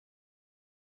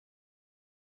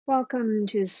Welcome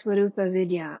to Swarupa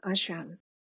Vidya Ashram.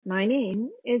 My name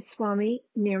is Swami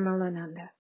Nirmalananda.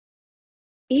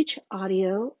 Each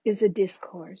audio is a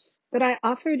discourse that I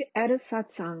offered at a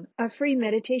satsang, a free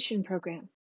meditation program,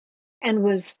 and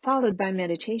was followed by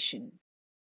meditation.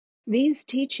 These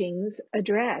teachings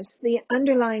address the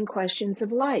underlying questions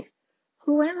of life.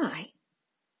 Who am I?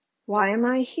 Why am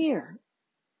I here?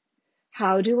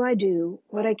 How do I do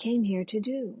what I came here to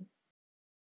do?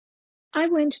 I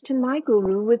went to my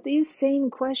guru with these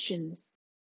same questions.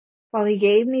 While he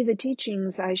gave me the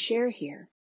teachings I share here,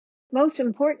 most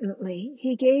importantly,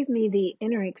 he gave me the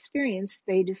inner experience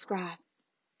they describe.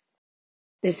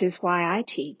 This is why I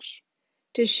teach,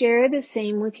 to share the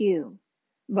same with you,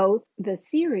 both the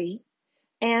theory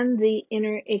and the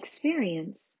inner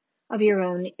experience of your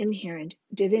own inherent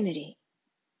divinity.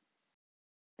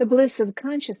 The bliss of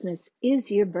consciousness is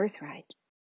your birthright.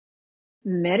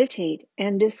 Meditate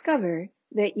and discover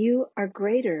that you are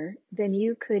greater than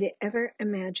you could ever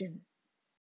imagine.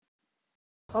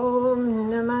 Om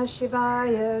Namah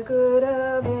Shivaya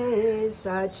Gurave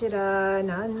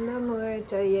Sachidananda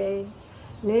Murtaye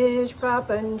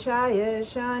Nishprapanchaya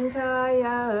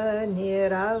Shantaya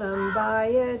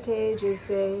Niralambaya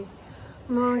Tejase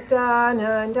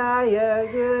Muktanandaya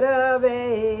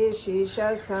Gurave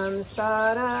Shisha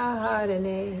Samsara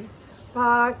Harane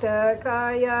Bhakta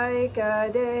Kayika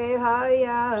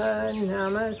Dehaya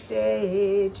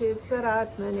Namaste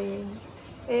Chitsaratmane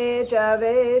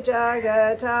Ejave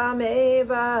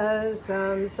jagatameva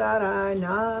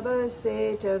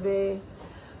samsaranavasetave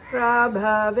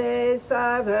Prabhave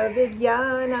sarva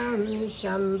vidyanam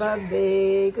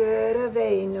shambhave gurave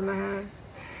namaha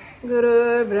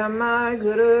Guru Brahma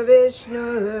Guru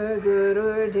Vishnu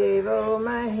Guru Devo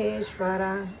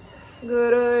Maheshwara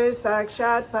Guru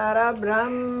Sakshat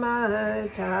Parabrahma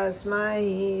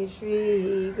Tasmai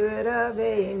Shri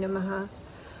Gurave namaha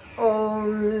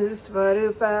Om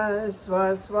Svarupa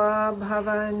Swaswa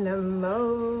Bhava Namo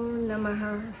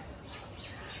Namaha.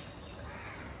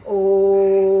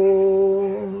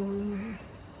 Om.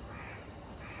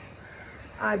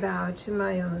 I bow to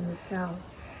my own self.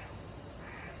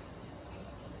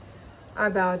 I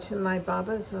bow to my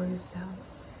Baba's own self.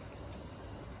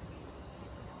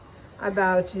 I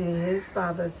bow to his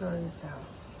Baba's own self.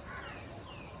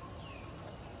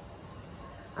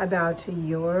 I bow to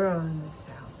your own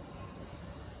self.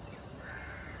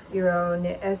 Your own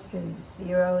essence,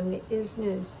 your own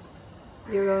isness,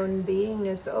 your own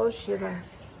beingness, O Shiva.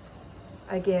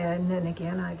 Again and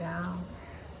again I bow.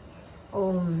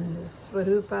 Om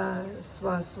Svarupa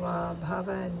Swaswa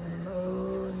Bhava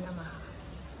Namo Namaha.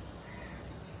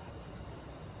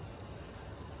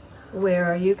 Where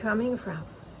are you coming from?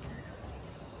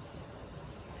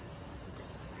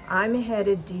 I'm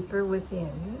headed deeper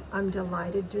within, I'm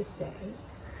delighted to say,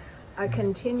 a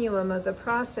continuum of the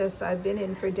process I've been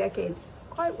in for decades,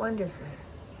 quite wonderfully.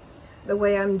 The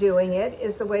way I'm doing it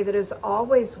is the way that has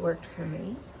always worked for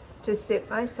me, to sit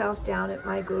myself down at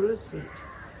my guru's feet,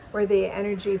 where the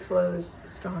energy flows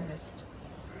strongest.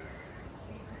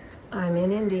 I'm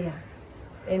in India,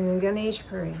 in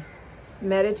Ganeshpuri,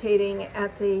 meditating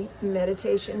at the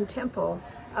meditation temple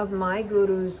of my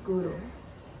guru's guru.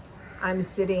 I'm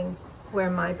sitting where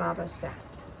my Baba sat.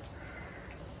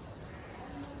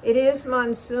 It is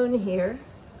monsoon here,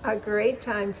 a great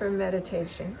time for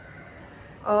meditation.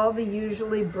 All the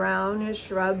usually brown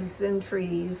shrubs and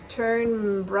trees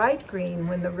turn bright green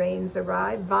when the rains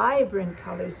arrive, vibrant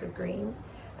colors of green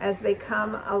as they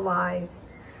come alive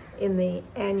in the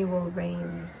annual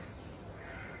rains.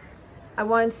 I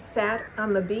once sat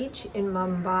on the beach in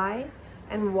Mumbai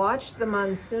and watched the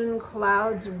monsoon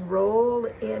clouds roll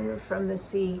in from the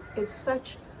sea. It's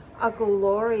such a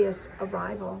glorious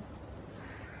arrival,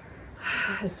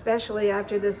 especially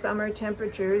after the summer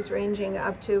temperatures ranging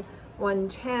up to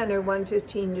 110 or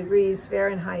 115 degrees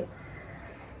Fahrenheit.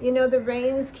 You know, the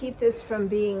rains keep this from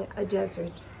being a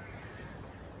desert.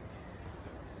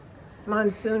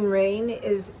 Monsoon rain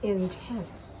is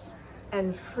intense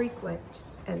and frequent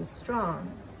and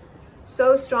strong,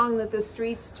 so strong that the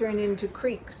streets turn into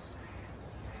creeks.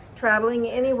 Traveling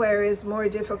anywhere is more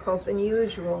difficult than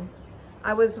usual.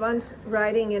 I was once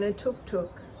riding in a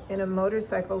tuk-tuk, in a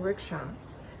motorcycle rickshaw,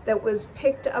 that was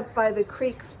picked up by the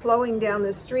creek flowing down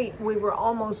the street. We were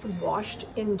almost washed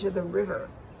into the river.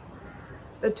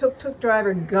 The tuk-tuk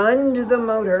driver gunned the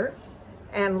motor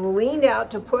and leaned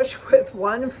out to push with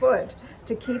one foot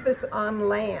to keep us on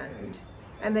land.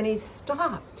 And then he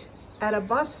stopped at a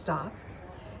bus stop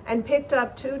and picked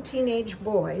up two teenage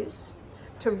boys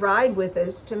to ride with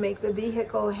us to make the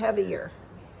vehicle heavier.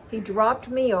 He dropped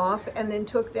me off and then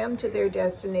took them to their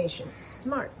destination.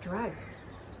 Smart driver.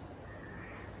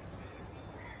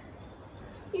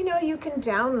 You know, you can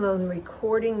download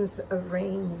recordings of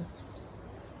rain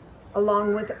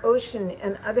along with ocean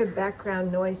and other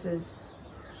background noises.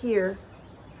 Here,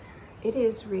 it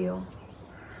is real,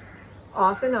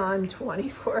 off and on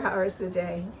 24 hours a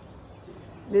day.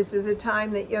 This is a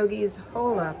time that yogis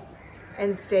hole up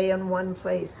and stay in one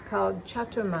place called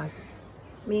Chaturmas,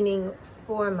 meaning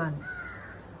 4 months.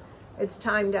 It's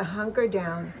time to hunker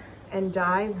down and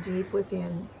dive deep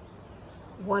within.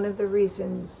 One of the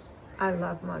reasons I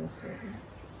love monsoon.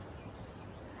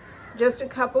 Just a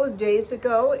couple of days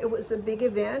ago, it was a big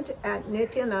event at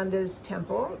Nityananda's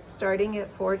temple, starting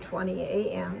at 4:20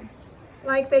 a.m.,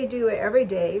 like they do every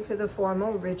day for the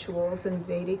formal rituals and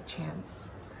Vedic chants.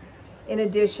 In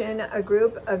addition, a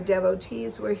group of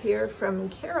devotees were here from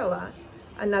Kerala,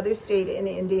 another state in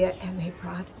India, and they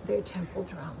brought their temple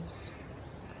drums.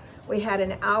 We had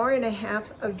an hour and a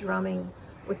half of drumming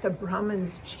with the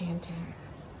Brahmins chanting.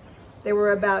 There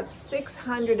were about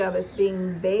 600 of us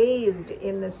being bathed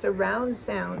in the surround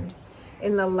sound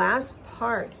in the last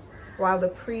part while the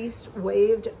priest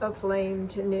waved a flame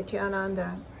to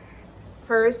Nityananda.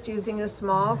 First using a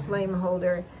small flame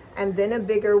holder, and then a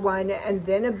bigger one, and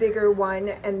then a bigger one,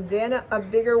 and then a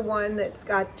bigger one that's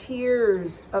got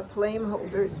tiers of flame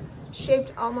holders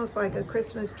shaped almost like a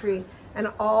Christmas tree. And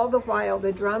all the while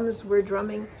the drums were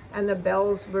drumming and the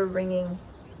bells were ringing.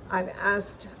 I've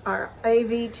asked our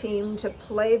AV team to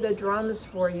play the drums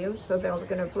for you, so they're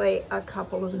going to play a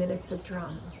couple of minutes of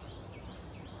drums.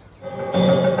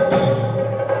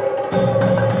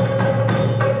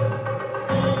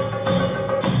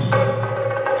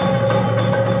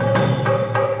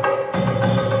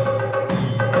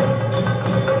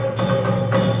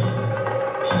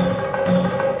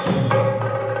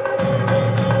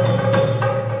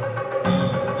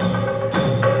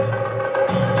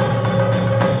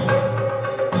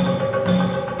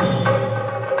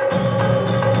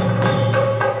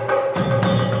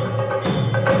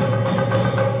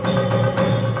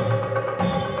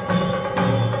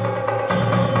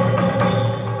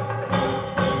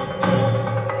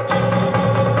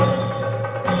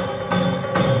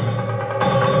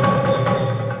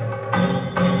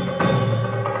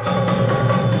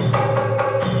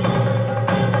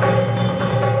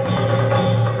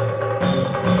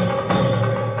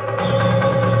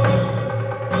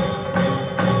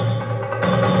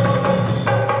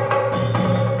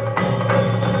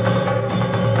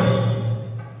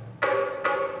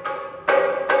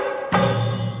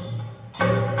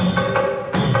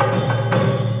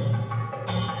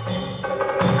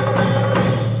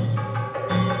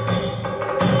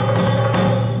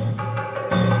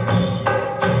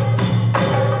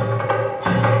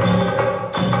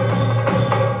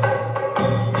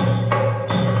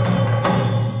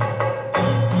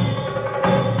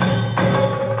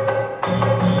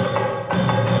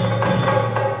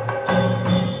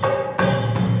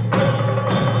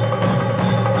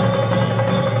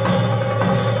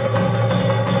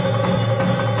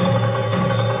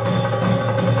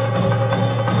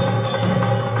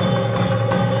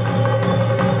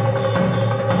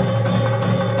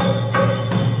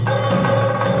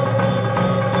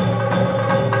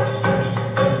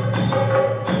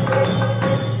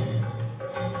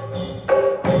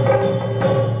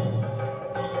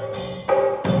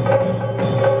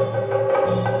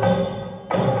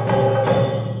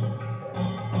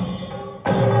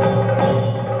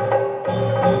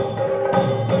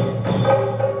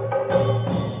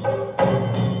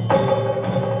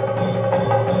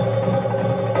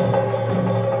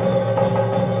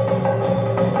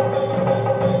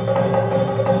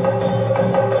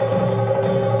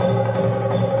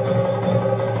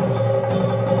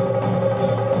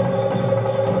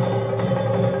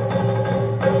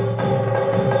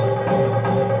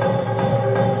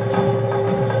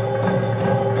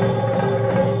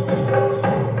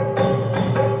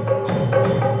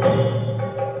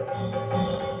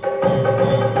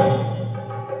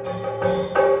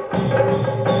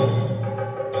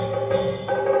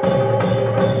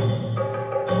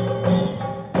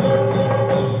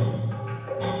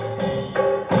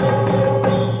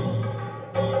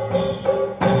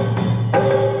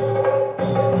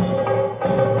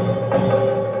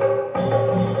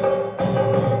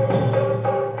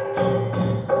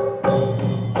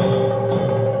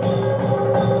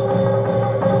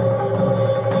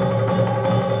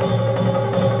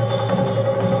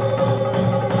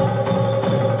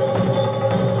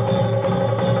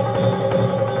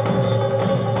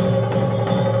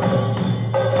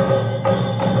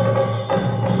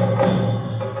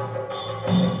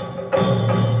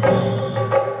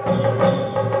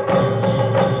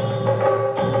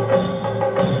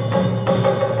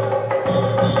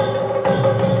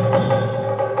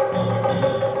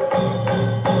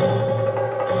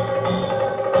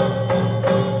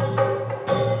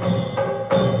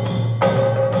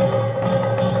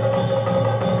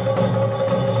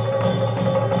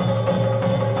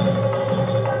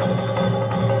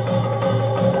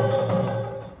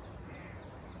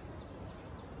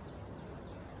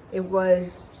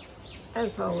 was,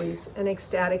 as always, an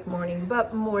ecstatic morning,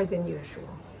 but more than usual.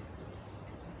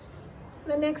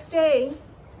 The next day,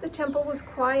 the temple was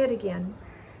quiet again.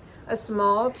 A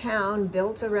small town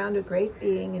built around a great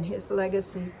being and his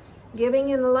legacy, giving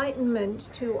enlightenment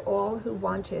to all who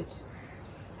want it,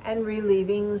 and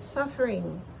relieving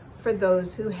suffering for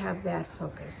those who have that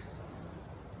focus.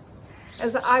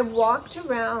 As I walked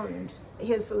around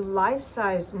his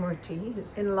life-size murti,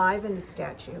 his enlivened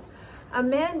statue, a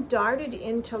man darted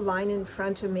into line in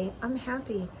front of me. I'm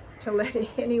happy to let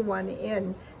anyone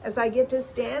in, as I get to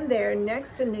stand there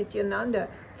next to Nityananda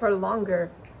for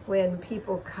longer when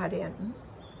people cut in.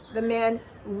 The man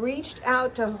reached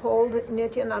out to hold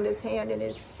Nityananda's hand, and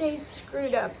his face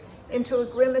screwed up into a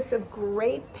grimace of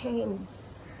great pain.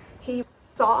 He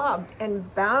sobbed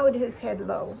and bowed his head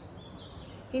low.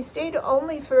 He stayed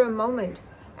only for a moment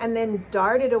and then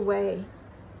darted away.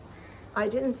 I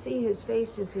didn't see his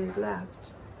face as he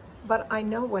left, but I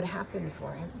know what happened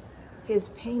for him. His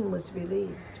pain was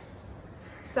relieved.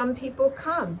 Some people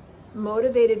come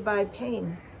motivated by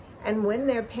pain, and when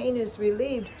their pain is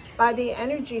relieved by the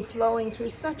energy flowing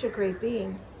through such a great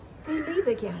being, they leave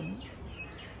again.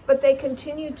 But they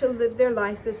continue to live their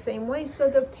life the same way, so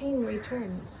the pain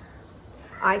returns.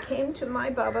 I came to my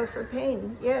Baba for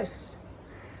pain, yes.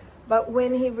 But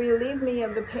when he relieved me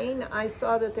of the pain, I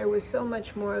saw that there was so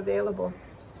much more available,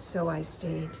 so I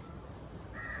stayed.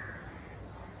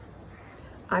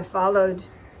 I followed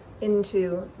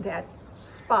into that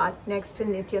spot next to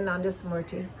Nityananda's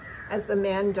Murti as the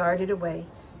man darted away,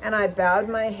 and I bowed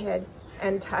my head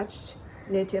and touched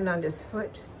Nityananda's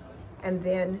foot, and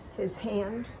then his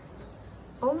hand.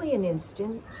 Only an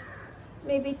instant,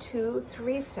 maybe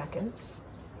 2-3 seconds.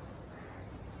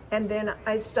 And then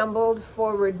I stumbled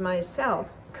forward myself,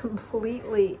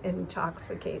 completely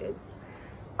intoxicated.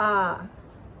 Ah,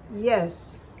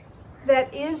 yes,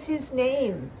 that is his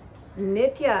name.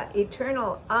 Nitya,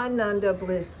 eternal Ananda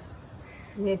bliss,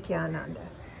 Nityananda.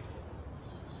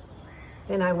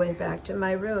 Then I went back to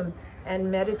my room and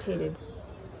meditated.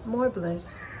 More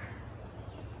bliss.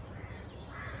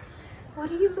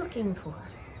 What are you looking for?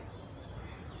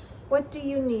 What do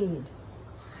you need?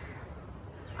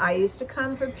 I used to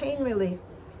come for pain relief.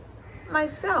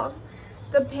 Myself,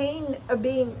 the pain of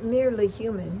being merely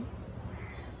human.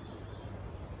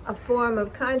 A form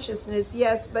of consciousness,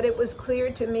 yes, but it was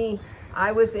clear to me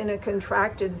I was in a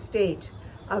contracted state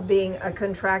of being a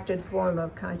contracted form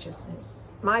of consciousness.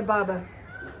 My Baba,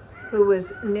 who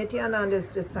was Nityananda's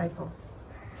disciple,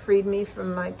 freed me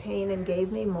from my pain and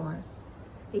gave me more.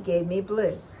 He gave me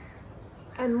bliss.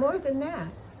 And more than that,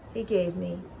 he gave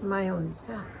me my own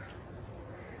self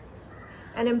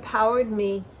and empowered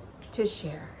me to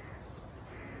share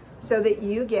so that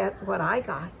you get what I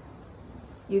got.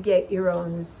 You get your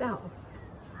own self,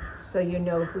 so you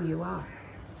know who you are.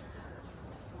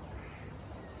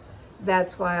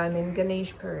 That's why I'm in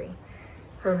Ganesh Puri,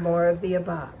 for more of the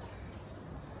above.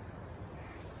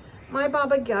 My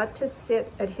Baba got to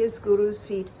sit at his guru's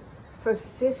feet for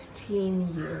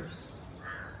 15 years,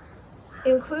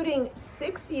 including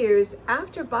 6 years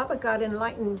after Baba got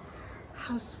enlightened.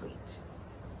 How sweet.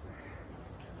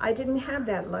 I didn't have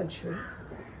that luxury.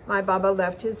 My Baba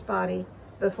left his body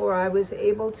before I was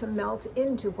able to melt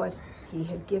into what he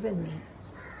had given me.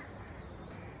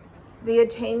 The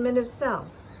attainment of self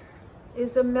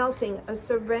is a melting, a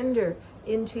surrender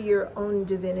into your own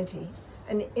divinity,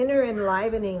 an inner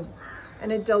enlivening,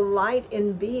 and a delight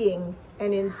in being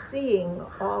and in seeing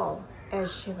all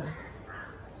as Shiva.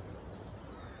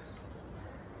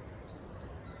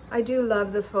 I do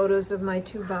love the photos of my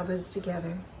two Babas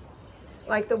together.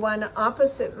 Like the one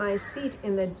opposite my seat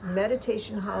in the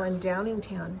meditation hall in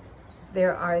Downingtown,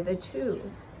 there are the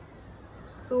two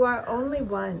who are only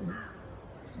one,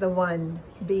 the one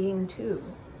being two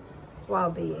while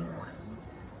being one.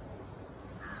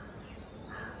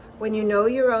 When you know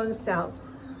your own self,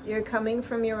 you're coming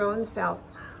from your own self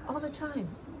all the time,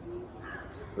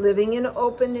 living in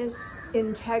openness,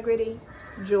 integrity,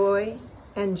 joy,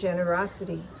 and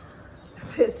generosity.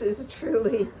 This is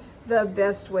truly the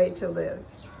best way to live.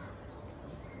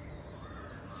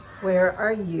 Where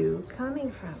are you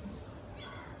coming from?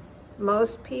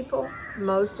 Most people,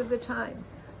 most of the time,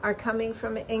 are coming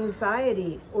from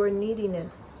anxiety or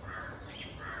neediness,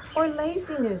 or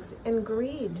laziness and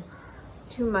greed.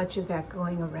 Too much of that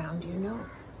going around, you know.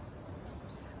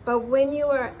 But when you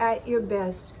are at your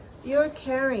best, your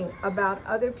caring about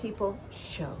other people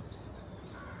shows.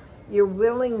 Your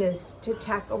willingness to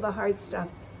tackle the hard stuff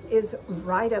is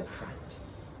right up front.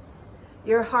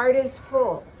 Your heart is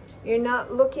full. You're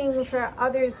not looking for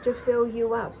others to fill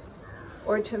you up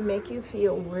or to make you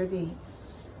feel worthy.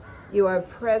 You are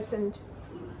present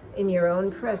in your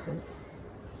own presence,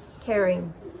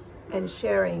 caring and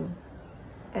sharing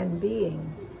and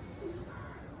being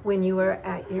when you are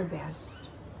at your best.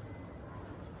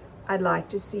 I'd like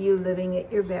to see you living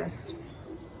at your best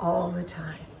all the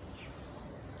time.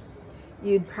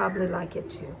 You'd probably like it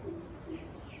too.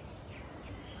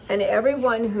 And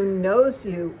everyone who knows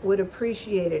you would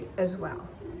appreciate it as well.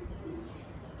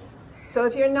 So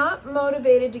if you're not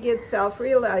motivated to get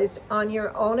self-realized on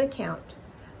your own account,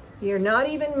 you're not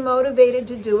even motivated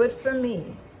to do it for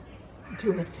me,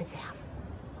 do it for them.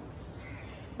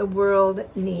 The world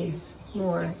needs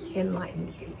more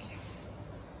enlightened beings.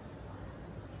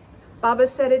 Baba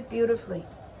said it beautifully.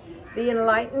 The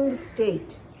enlightened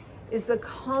state is the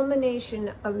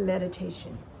culmination of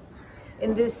meditation.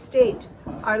 In this state,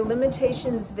 our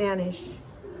limitations vanish.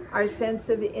 Our sense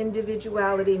of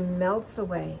individuality melts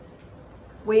away.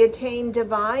 We attain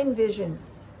divine vision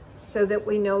so that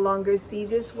we no longer see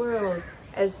this world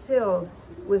as filled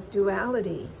with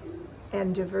duality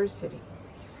and diversity.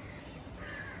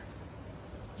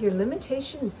 Your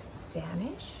limitations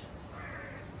vanish?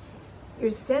 Your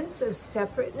sense of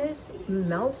separateness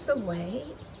melts away?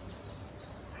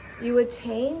 You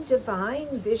attain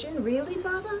divine vision? Really,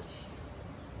 Baba?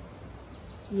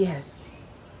 Yes,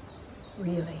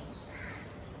 really.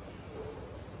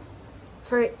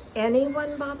 For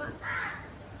anyone, Baba?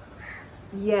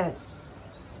 Yes,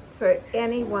 for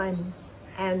anyone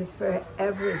and for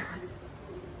everyone.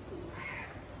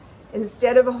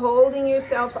 Instead of holding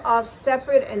yourself off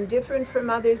separate and different from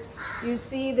others, you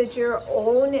see that your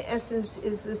own essence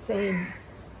is the same.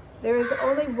 There is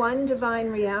only one divine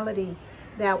reality,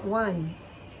 that one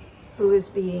who is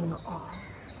being all.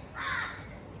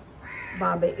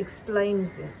 Baba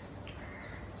explained this.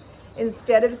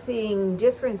 Instead of seeing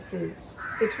differences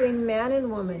between man and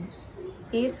woman,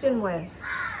 east and west,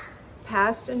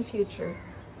 past and future,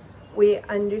 we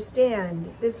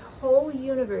understand this whole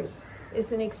universe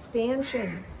is an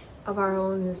expansion of our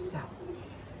own self.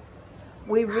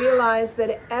 We realize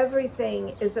that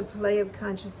everything is a play of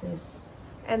consciousness,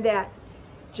 and that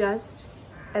just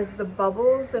as the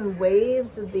bubbles and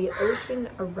waves of the ocean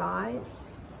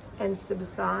arise and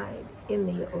subside in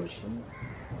the ocean,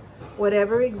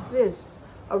 whatever exists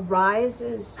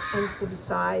arises and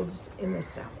subsides in the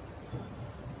self.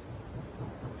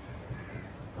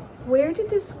 Where did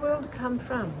this world come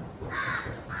from?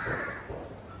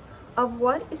 Of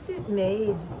what is it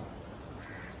made?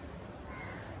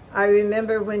 I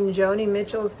remember when Joni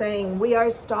Mitchell sang, "We are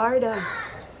stardust,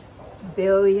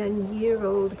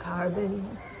 billion-year-old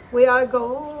carbon. We are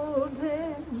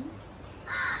golden."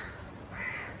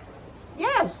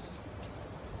 Yes.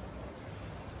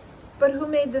 But who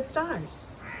made the stars?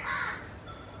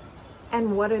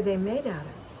 And what are they made out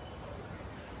of?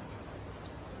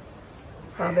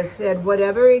 Baba said,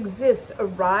 whatever exists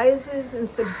arises and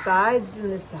subsides in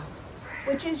the self,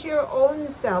 which is your own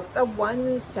self, the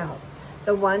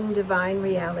one divine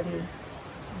reality,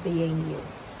 being you.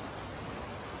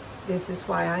 This is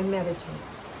why I meditate,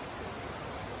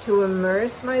 to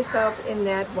immerse myself in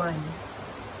that one,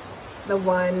 the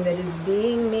one that is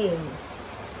being me,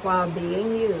 while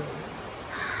being you,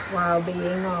 while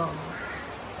being all.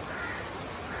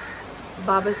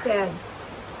 Baba said,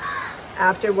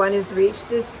 after one has reached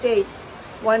this state,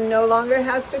 one no longer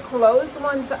has to close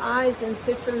one's eyes and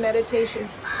sit for meditation.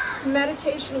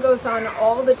 Meditation goes on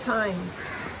all the time.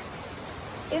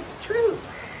 It's true.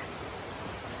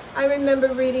 I remember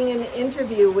reading an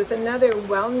interview with another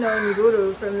well-known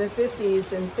guru from the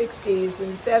 50s and 60s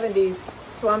and 70s,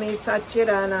 Swami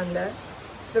Satchidananda.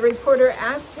 The reporter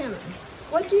asked him,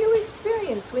 "What do you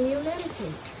experience when you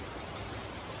meditate?"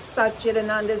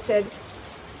 Satchidananda said,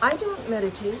 "I don't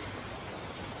meditate."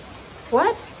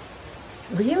 What?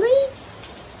 Really?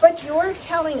 But you're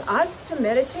telling us to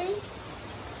meditate?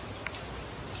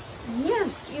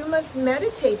 Yes, you must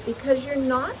meditate because you're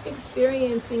not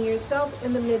experiencing yourself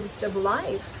in the midst of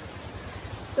life.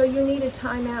 So you need a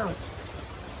time out,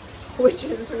 which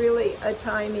is really a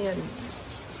time in.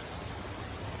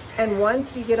 And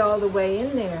once you get all the way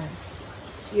in there,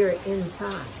 you're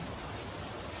inside,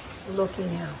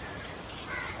 looking out.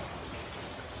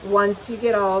 Once you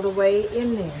get all the way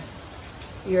in there,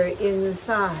 you're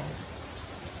inside,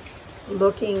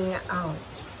 looking out.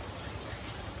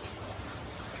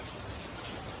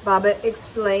 Baba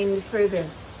explained further,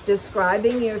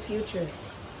 describing your future.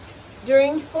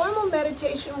 During formal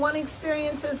meditation, one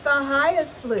experiences the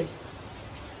highest bliss.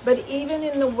 But even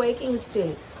in the waking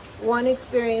state, one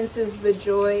experiences the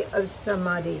joy of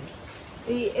samadhi,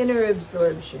 the inner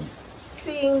absorption,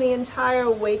 seeing the entire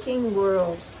waking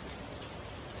world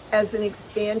as an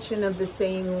expansion of the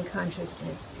same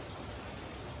consciousness.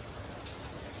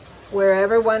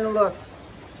 Wherever one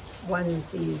looks, one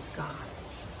sees God.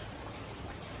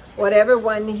 Whatever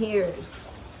one hears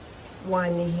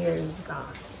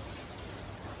God.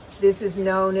 This is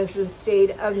known as the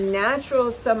state of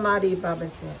natural samadhi, Baba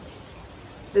said,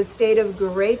 the state of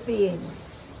great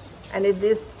beings. And in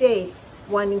this state,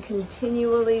 one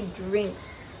continually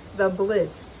drinks the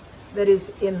bliss that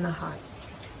is in the heart.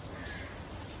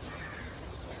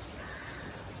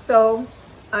 So,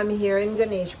 I'm here in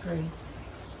Ganeshpuri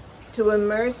to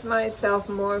immerse myself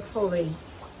more fully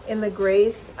in the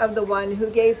grace of the one who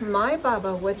gave my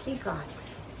Baba what he got,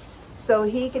 so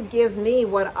he could give me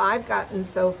what I've gotten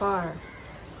so far,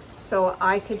 so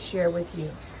I could share with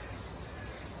you.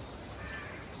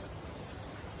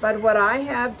 But what I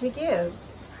have to give,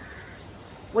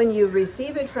 when you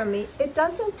receive it from me, it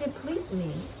doesn't deplete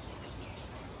me.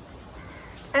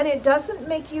 And it doesn't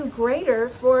make you greater,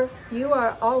 for you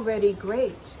are already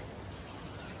great.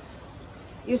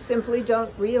 You simply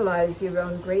don't realize your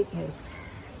own greatness.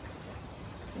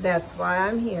 That's why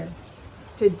I'm here,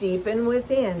 to deepen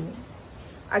within,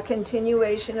 a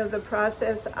continuation of the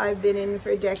process I've been in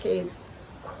for decades,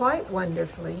 quite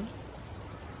wonderfully.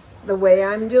 The way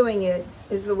I'm doing it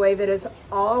is the way that it's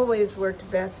always worked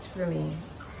best for me,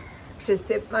 to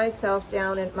sit myself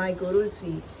down at my Guru's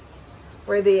feet,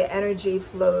 where the energy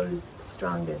flows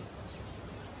strongest.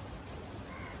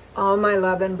 All my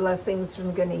love and blessings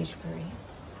from Ganeshpuri.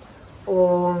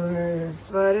 Om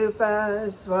Svarupa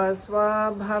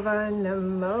Swaswa Bhava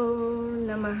Namo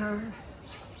Namaha.